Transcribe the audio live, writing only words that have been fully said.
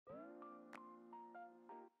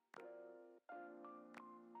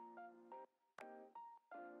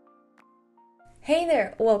Hey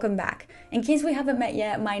there, welcome back. In case we haven't met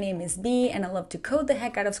yet, my name is Bee and I love to code the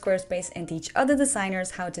heck out of Squarespace and teach other designers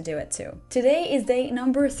how to do it too. Today is day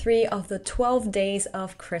number 3 of the 12 days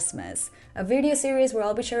of Christmas, a video series where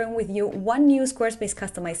I'll be sharing with you one new Squarespace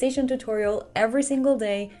customization tutorial every single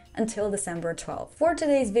day until December 12th. For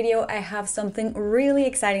today's video, I have something really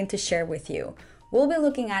exciting to share with you. We'll be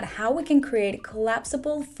looking at how we can create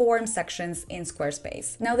collapsible form sections in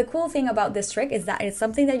Squarespace. Now, the cool thing about this trick is that it's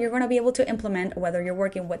something that you're going to be able to implement whether you're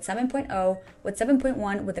working with 7.0, with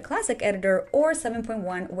 7.1 with the classic editor, or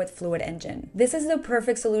 7.1 with Fluid Engine. This is the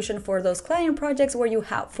perfect solution for those client projects where you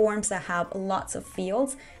have forms that have lots of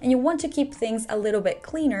fields and you want to keep things a little bit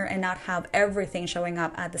cleaner and not have everything showing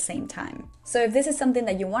up at the same time. So if this is something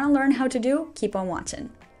that you want to learn how to do, keep on watching.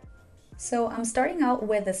 So I'm starting out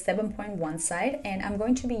with the 7.1 side, and I'm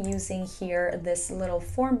going to be using here this little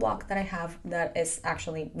form block that I have that is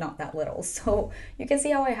actually not that little. So you can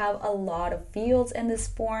see how I have a lot of fields in this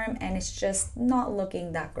form and it's just not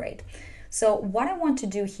looking that great. So what I want to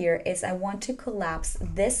do here is I want to collapse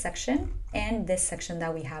this section and this section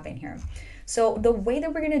that we have in here. So the way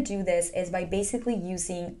that we're going to do this is by basically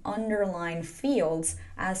using underline fields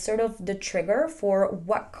as sort of the trigger for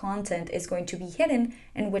what content is going to be hidden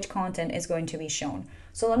and which content is going to be shown.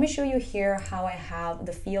 So let me show you here how I have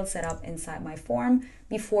the field set up inside my form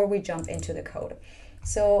before we jump into the code.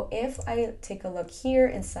 So if I take a look here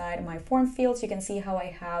inside my form fields, you can see how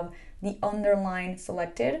I have the underline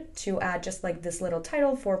selected to add just like this little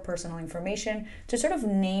title for personal information to sort of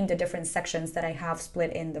name the different sections that I have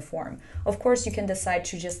split in the form. Of course, you can decide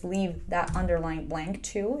to just leave that underline blank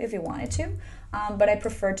too if you wanted to, but I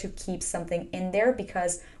prefer to keep something in there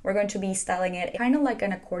because we're going to be styling it kind of like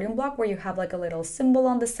an accordion block where you have like a little symbol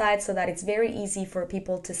on the side so that it's very easy for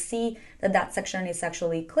people to see that that section is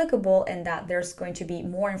actually clickable and that there's going to be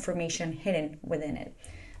more information hidden within it.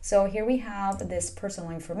 So here we have this personal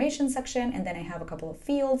information section, and then I have a couple of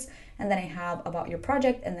fields, and then I have about your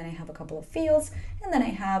project, and then I have a couple of fields, and then I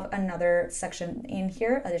have another section in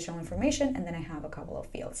here, additional information, and then I have a couple of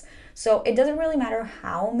fields. So it doesn't really matter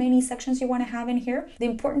how many sections you want to have in here. The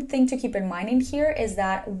important thing to keep in mind in here is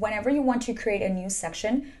that whenever you want to create a new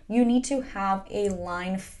section, you need to have a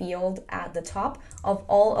line field at the top of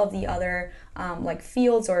all of the other like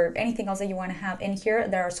fields or anything else that you want to have in here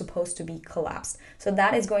that are supposed to be collapsed. So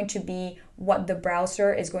that is going to be what the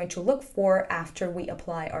browser is going to look for after we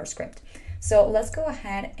apply our script. So let's go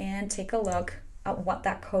ahead and take a look at what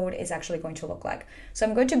that code is actually going to look like. So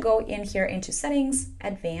I'm going to go in here into settings,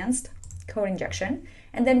 advanced, code injection.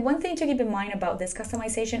 And then one thing to keep in mind about this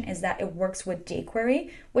customization is that it works with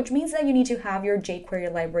jQuery, which means that you need to have your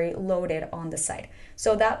jQuery library loaded on the site.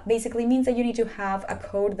 So that basically means that you need to have a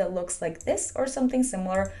code that looks like this or something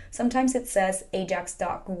similar. Sometimes it says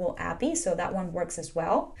ajax.googleappy, so that one works as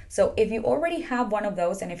well. So if you already have one of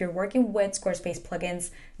those, and if you're working with Squarespace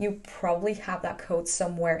plugins, you probably have that code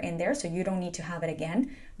somewhere in there, so you don't need to have it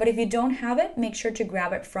again. But if you don't have it, make sure to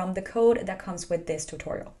grab it from the code that comes with this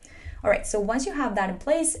tutorial. All right, so once you have that in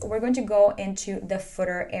place, we're going to go into the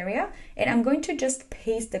footer area, and I'm going to just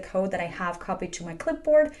paste the code that I have copied to my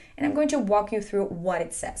clipboard, and I'm going to walk you through what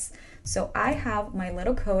it says. So I have my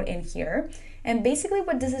little code in here, and basically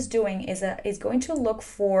what this is doing is going to look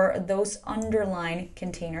for those underline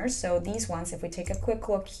containers. So these ones, if we take a quick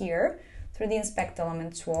look here through the inspect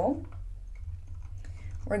element tool,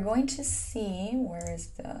 we're going to see, where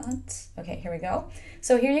is that? Okay, here we go.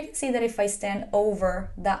 So here you can see that if I stand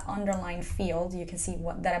over that underline field, you can see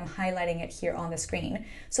that I'm highlighting it here on the screen.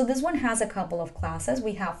 So this one has a couple of classes.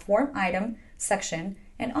 We have form item, section,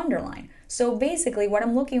 and underline. So basically what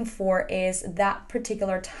I'm looking for is that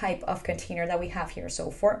particular type of container that we have here.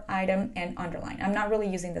 So form item and underline. I'm not really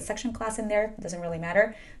using the section class in there, it doesn't really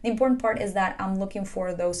matter. The important part is that I'm looking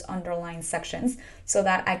for those underline sections so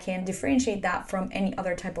that I can differentiate that from any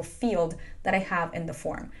other type of field that I have in the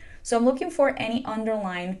form. So I'm looking for any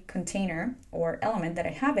underline container or element that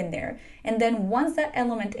I have in there. And then once that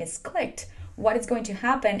element is clicked, what is going to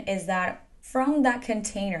happen is that from that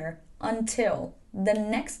container until the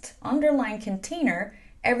next underline container,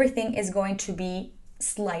 everything is going to be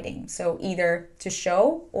sliding. So either to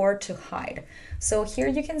show or to hide. So here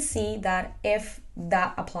you can see that if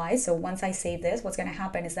that applies, so once I save this, what's going to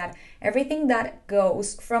happen is that everything that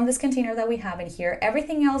goes from this container that we have in here,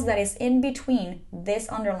 everything else that is in between this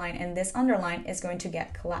underline and this underline is going to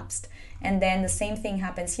get collapsed. And then the same thing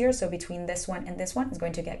happens here. So between this one and this one is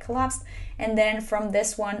going to get collapsed. And then from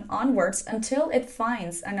this one onwards until it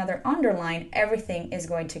finds another underline, everything is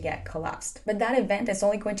going to get collapsed. But that event is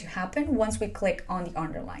only going to happen once we click on the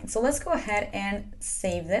underline. So let's go ahead and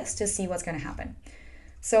save this to see what's going to happen.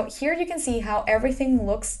 So here you can see how everything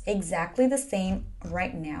looks exactly the same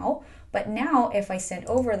right now. But now if I send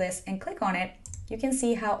over this and click on it, you can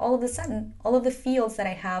see how all of a sudden, all of the fields that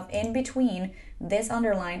I have in between this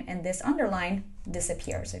underline and this underline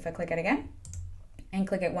disappear. So if I click it again and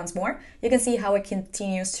click it once more, you can see how it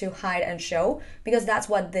continues to hide and show, because that's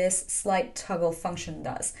what this slide toggle function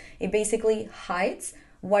does. It basically hides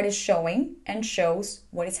what is showing and shows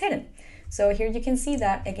what is hidden. So here you can see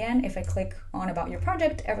that again, if I click on about your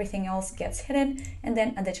project, everything else gets hidden, and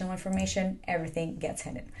then additional information, everything gets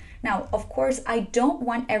hidden. Now, of course, I don't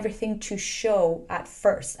want everything to show at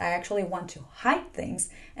first. I actually want to hide things,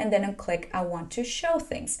 and then I click, I want to show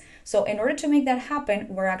things. So in order to make that happen,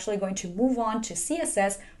 we're actually going to move on to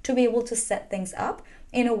CSS to be able to set things up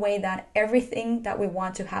in a way that everything that we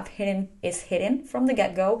want to have hidden is hidden from the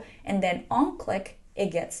get-go, and then on click, it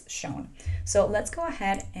gets shown. So let's go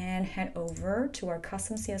ahead and head over to our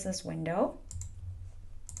custom CSS window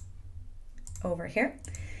over here.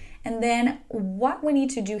 And then what we need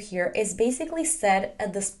to do here is basically set a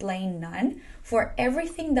display none for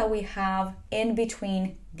everything that we have in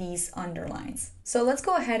between these underlines. So let's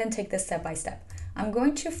go ahead and take this step by step. I'm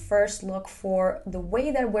going to first look for the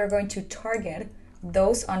way that we're going to target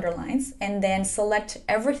those underlines and then select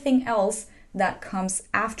everything else that comes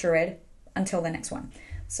after it until the next one.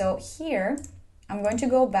 So here, I'm going to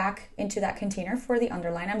go back into that container for the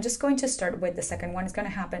underline. I'm just going to start with the second one. It's going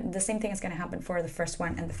to happen, the same thing is going to happen for the first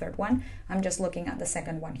one and the third one. I'm just looking at the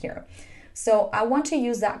second one here. So I want to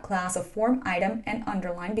use that class of form item and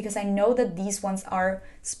underline because I know that these ones are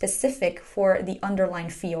specific for the underline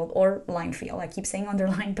field or line field. I keep saying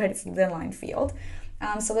underline, but it's the line field.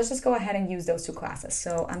 So let's just go ahead and use those two classes.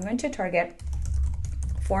 So I'm going to target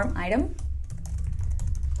form item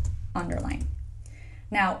underline.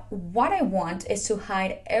 Now, what I want is to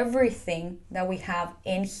hide everything that we have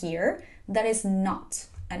in here that is not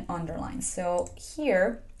an underline. So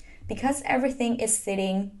here, because everything is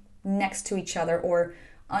sitting next to each other or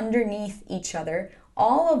underneath each other,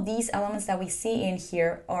 all of these elements that we see in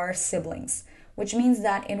here are siblings, which means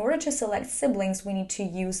that in order to select siblings, we need to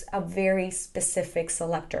use a very specific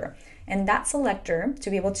selector. And that selector, to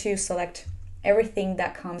be able to select everything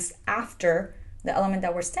that comes after the element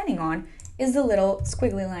that we're standing on, is the little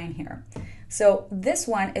squiggly line here. So this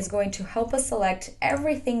one is going to help us select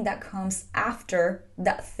everything that comes after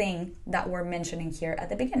that thing that we're mentioning here at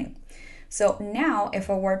the beginning. So now if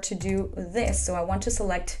I were to do this, so I want to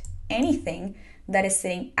select anything that is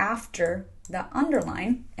sitting after the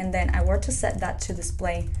underline, and then I were to set that to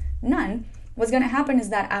display none, what's going to happen is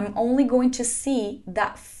that I'm only going to see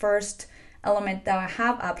that first element that I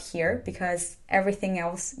have up here because everything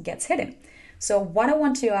else gets hidden. So what I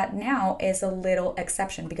want to add now is a little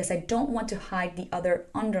exception because I don't want to hide the other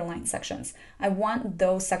underline sections. I want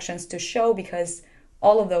those sections to show because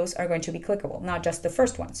all of those are going to be clickable, not just the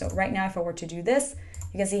first one. So right now, if I were to do this,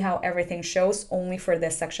 you can see how everything shows only for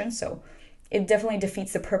this section. So it definitely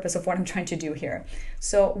defeats the purpose of what I'm trying to do here.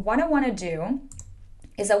 So what I want to do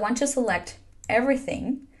is I want to select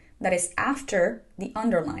everything that is after the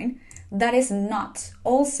underline that is not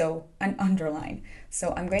also an underline.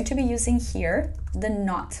 So I'm going to be using here the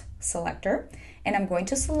not selector, and I'm going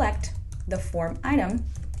to select the form item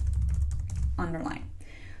underline.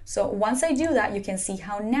 So once I do that, you can see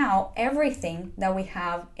how now everything that we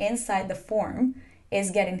have inside the form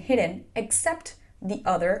is getting hidden except the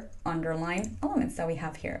other underline elements that we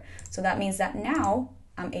have here. So that means that now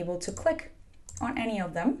I'm able to click on any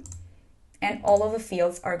of them and all of the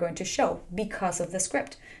fields are going to show because of the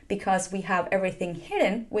script. Because we have everything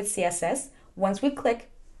hidden with CSS, once we click,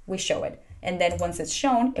 we show it. And then once it's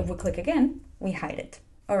shown, if we click again, we hide it.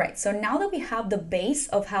 All right, so now that we have the base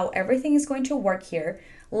of how everything is going to work here,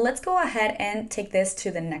 let's go ahead and take this to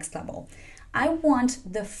the next level. I want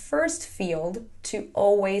the first field to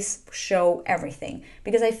always show everything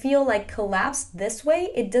because I feel like collapsed this way,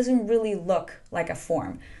 it doesn't really look like a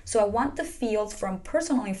form. So I want the fields from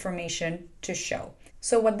personal information to show.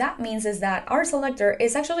 So what that means is that our selector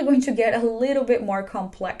is actually going to get a little bit more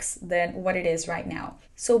complex than what it is right now.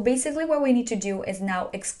 So basically what we need to do is now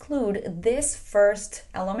exclude this first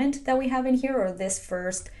element that we have in here, or this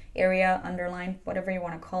first area, underline, whatever you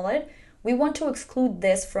want to call it. We want to exclude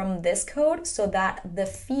this from this code so that the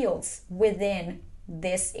fields within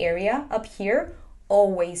this area up here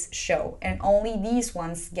always show, and only these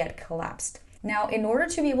ones get collapsed. Now, in order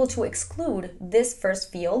to be able to exclude this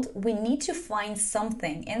first field, we need to find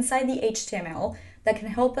something inside the HTML that can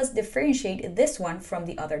help us differentiate this one from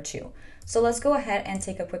the other two. So let's go ahead and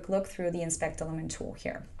take a quick look through the inspect element tool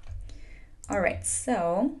here. All right,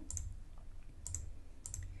 so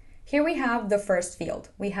Here we have the first field.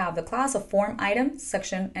 We have the class of form item,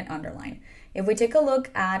 section, and underline. If we take a look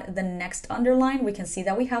at the next underline, we can see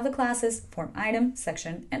that we have the classes form item,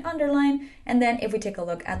 section, and underline. And then if we take a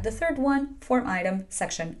look at the third one, form item,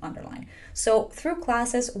 section, underline. So through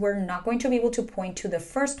classes, we're not going to be able to point to the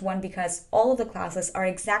first one because all of the classes are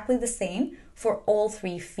exactly the same for all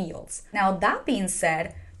three fields. Now, that being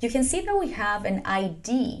said, you can see that we have an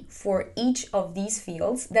ID for each of these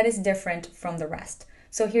fields that is different from the rest.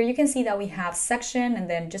 So here you can see that we have section and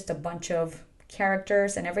then just a bunch of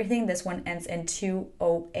characters and everything. This one ends in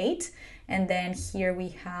 208. And then here we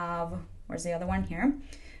have, where's the other one here?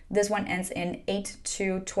 This one ends in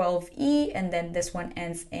 8212E, and then this one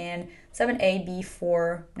ends in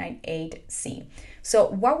 7AB498C. So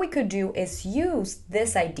what we could do is use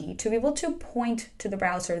this ID to be able to point to the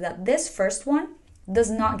browser that this first one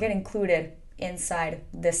does not get included inside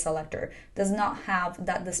this selector, does not have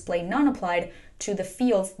that display none applied to the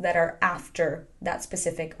fields that are after that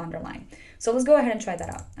specific underline. So let's go ahead and try that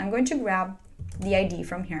out. I'm going to grab the ID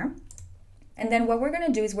from here. And then what we're going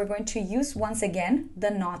to do is we're going to use once again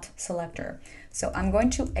the not selector. So I'm going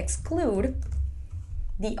to exclude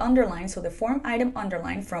the underline, so the form item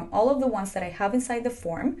underline, from all of the ones that I have inside the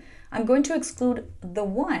form. I'm going to exclude the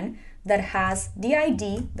one that has the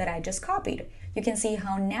ID that I just copied. You can see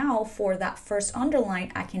how now for that first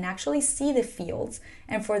underline, I can actually see the fields,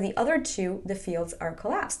 and for the other two, the fields are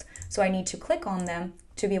collapsed. So I need to click on them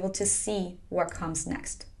to be able to see what comes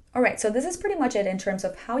next. All right, so this is pretty much it in terms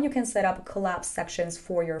of how you can set up collapsed sections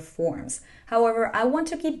for your forms. However, I want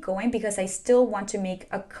to keep going because I still want to make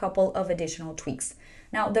a couple of additional tweaks.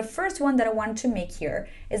 Now, the first one that I want to make here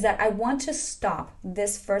is that I want to stop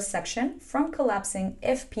this first section from collapsing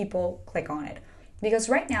if people click on it. Because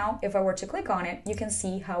right now, if I were to click on it, you can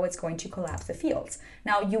see how it's going to collapse the fields.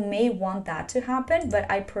 Now, you may want that to happen, but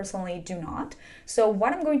I personally do not. So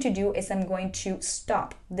what I'm going to do is I'm going to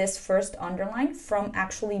stop this first underline from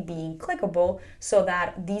actually being clickable so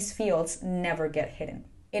that these fields never get hidden.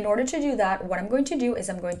 In order to do that, what I'm going to do is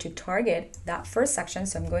I'm going to target that first section.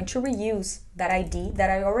 So I'm going to reuse that ID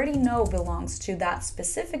that I already know belongs to that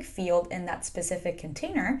specific field in that specific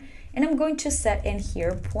container. And I'm going to set in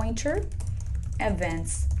here pointer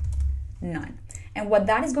events none. And what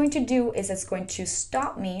that is going to do is it's going to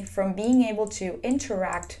stop me from being able to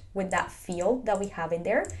interact with that field that we have in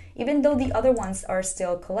there. Even though the other ones are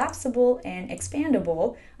still collapsible and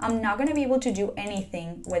expandable, I'm not going to be able to do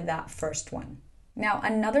anything with that first one. Now,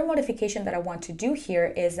 another modification that I want to do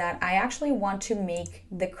here is that I actually want to make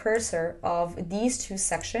the cursor of these two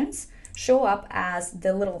sections show up as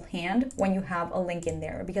the little hand when you have a link in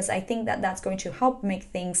there, because I think that that's going to help make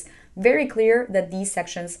things very clear that these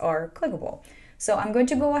sections are clickable. So I'm going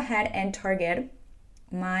to go ahead and target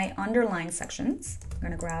my underline sections. I'm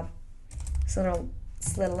going to grab this little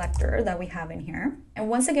selector that we have in here. And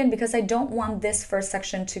once again, because I don't want this first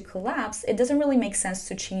section to collapse, it doesn't really make sense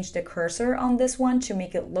to change the cursor on this one to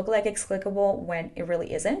make it look like it's clickable when it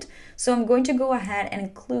really isn't. So I'm going to go ahead and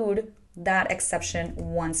include that exception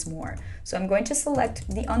once more. So I'm going to select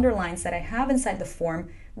the underlines that I have inside the form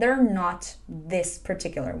that are not this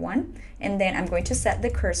particular one. And then I'm going to set the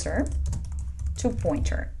cursor to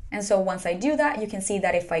pointer. And so once I do that, you can see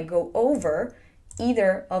that if I go over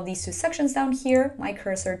either of these two sections down here, my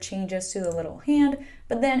cursor changes to the little hand.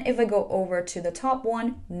 But then if I go over to the top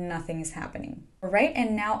one, nothing is happening. All right,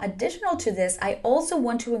 and now additional to this, I also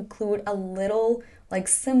want to include a little like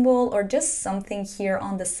symbol or just something here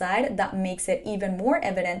on the side that makes it even more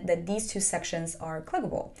evident that these two sections are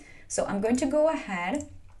clickable. So I'm going to go ahead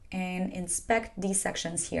and inspect these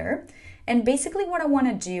sections here. And basically what I want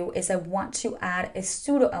to do is I want to add a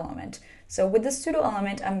pseudo element. So with the pseudo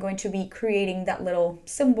element, I'm going to be creating that little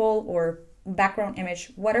symbol or background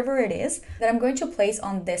image, whatever it is, that I'm going to place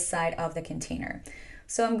on this side of the container.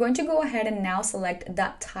 So I'm going to go ahead and now select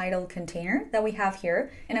that title container that we have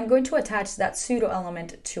here, and I'm going to attach that pseudo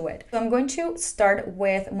element to it. So I'm going to start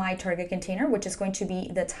with my target container, which is going to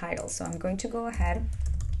be the title. So I'm going to go ahead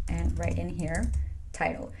and write in here,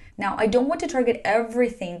 title. Now, I don't want to target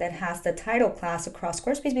everything that has the title class across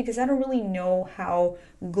Squarespace because I don't really know how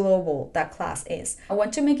global that class is. I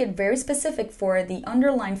want to make it very specific for the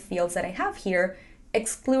underline fields that I have here,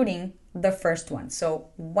 excluding the first one. So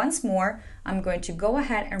once more, I'm going to go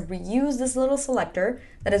ahead and reuse this little selector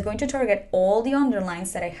that is going to target all the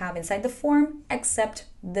underlines that I have inside the form, except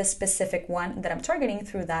the specific one that I'm targeting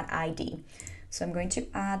through that ID. So I'm going to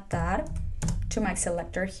add that to my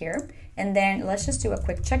selector here. And then let's just do a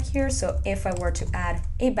quick check here. So if I were to add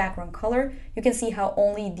a background color, you can see how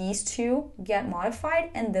only these two get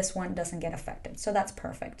modified and this one doesn't get affected. So that's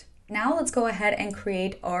perfect. Now let's go ahead and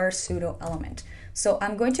create our pseudo element. So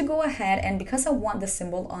I'm going to go ahead, and because I want the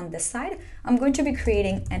symbol on this side, I'm going to be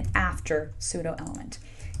creating an after pseudo element.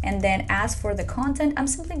 And then as for the content, I'm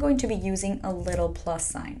simply going to be using a little plus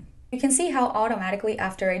sign. You can see how automatically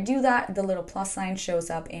after I do that, the little plus sign shows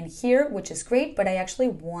up in here, which is great, but I actually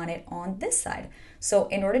want it on this side. So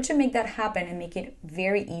in order to make that happen and make it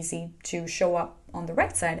very easy to show up on the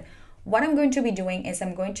right side, what I'm going to be doing is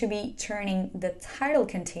I'm going to be turning the title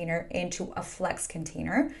container into a flex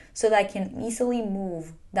container so that I can easily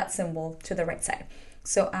move that symbol to the right side.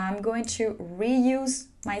 So I'm going to reuse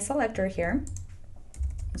my selector here.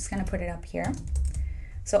 I'm just going to put it up here.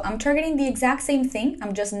 So I'm targeting the exact same thing.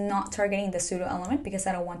 I'm just not targeting the pseudo element because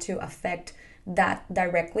I don't want to affect that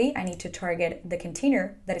directly. I need to target the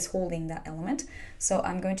container that is holding that element. So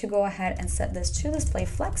I'm going to go ahead and set this to display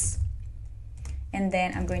flex. And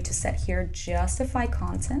then I'm going to set here justify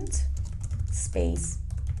content space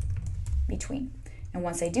between. And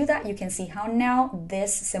once I do that, you can see how now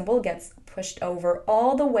this symbol gets pushed over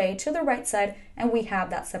all the way to the right side, and we have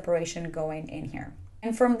that separation going in here.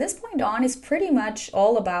 And from this point on, it's pretty much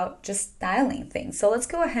all about just styling things. So let's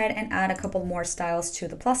go ahead and add a couple more styles to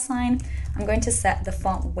the plus sign. I'm going to set the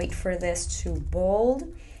font weight for this to bold.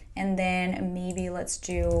 And then maybe let's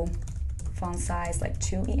do font size like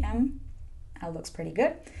 2em. That looks pretty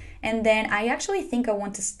good. And then I actually think I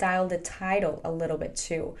want to style the title a little bit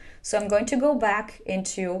too. So I'm going to go back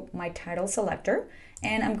into my title selector,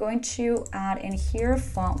 and I'm going to add in here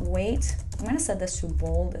font weight. I'm going to set this to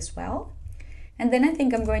bold as well. And then I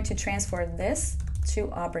think I'm going to transform this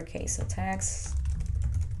to uppercase. So text,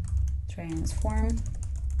 transform,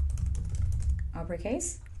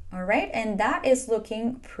 uppercase. All right, and that is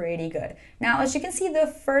looking pretty good. Now, as you can see, the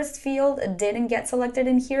first field didn't get selected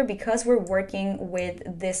in here because we're working with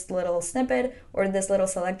this little snippet or this little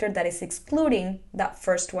selector that is excluding that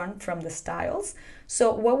first one from the styles.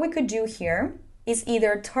 So what we could do here is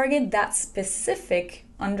either target that specific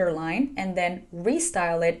underline and then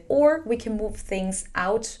restyle it, or we can move things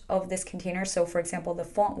out of this container. So for example, the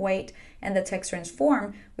font weight and the text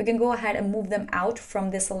transform, we can go ahead and move them out from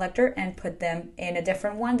this selector and put them in a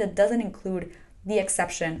different one that doesn't include the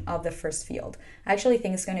exception of the first field. I actually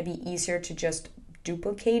think it's going to be easier to just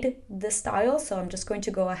duplicate the style. So I'm just going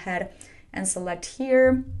to go ahead and select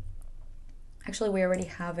here. Actually, we already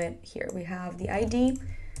have it here. We have the ID,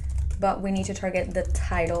 but we need to target the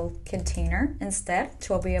title container instead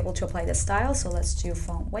to be able to apply the style. So let's do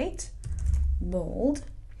font weight, bold,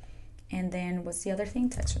 and then what's the other thing?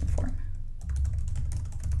 Text transform.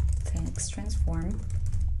 Text transform,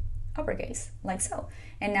 uppercase, like so.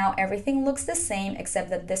 And now everything looks the same except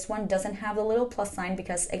that this one doesn't have the little plus sign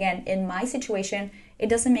because, again, in my situation, it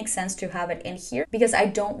doesn't make sense to have it in here because I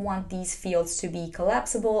don't want these fields to be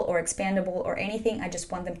collapsible or expandable or anything. I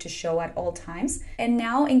just want them to show at all times. And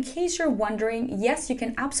now, in case you're wondering, yes, you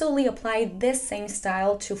can absolutely apply this same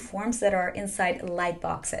style to forms that are inside light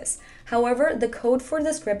boxes. However, the code for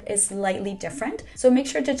the script is slightly different, so make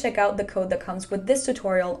sure to check out the code that comes with this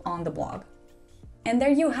tutorial on the blog. And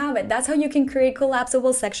there you have it. That's how you can create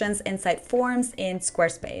collapsible sections inside forms in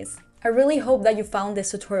Squarespace. I really hope that you found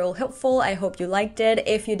this tutorial helpful. I hope you liked it.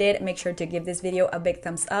 If you did, make sure to give this video a big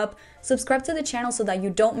thumbs up. Subscribe to the channel so that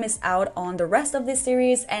you don't miss out on the rest of this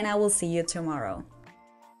series, and I will see you tomorrow.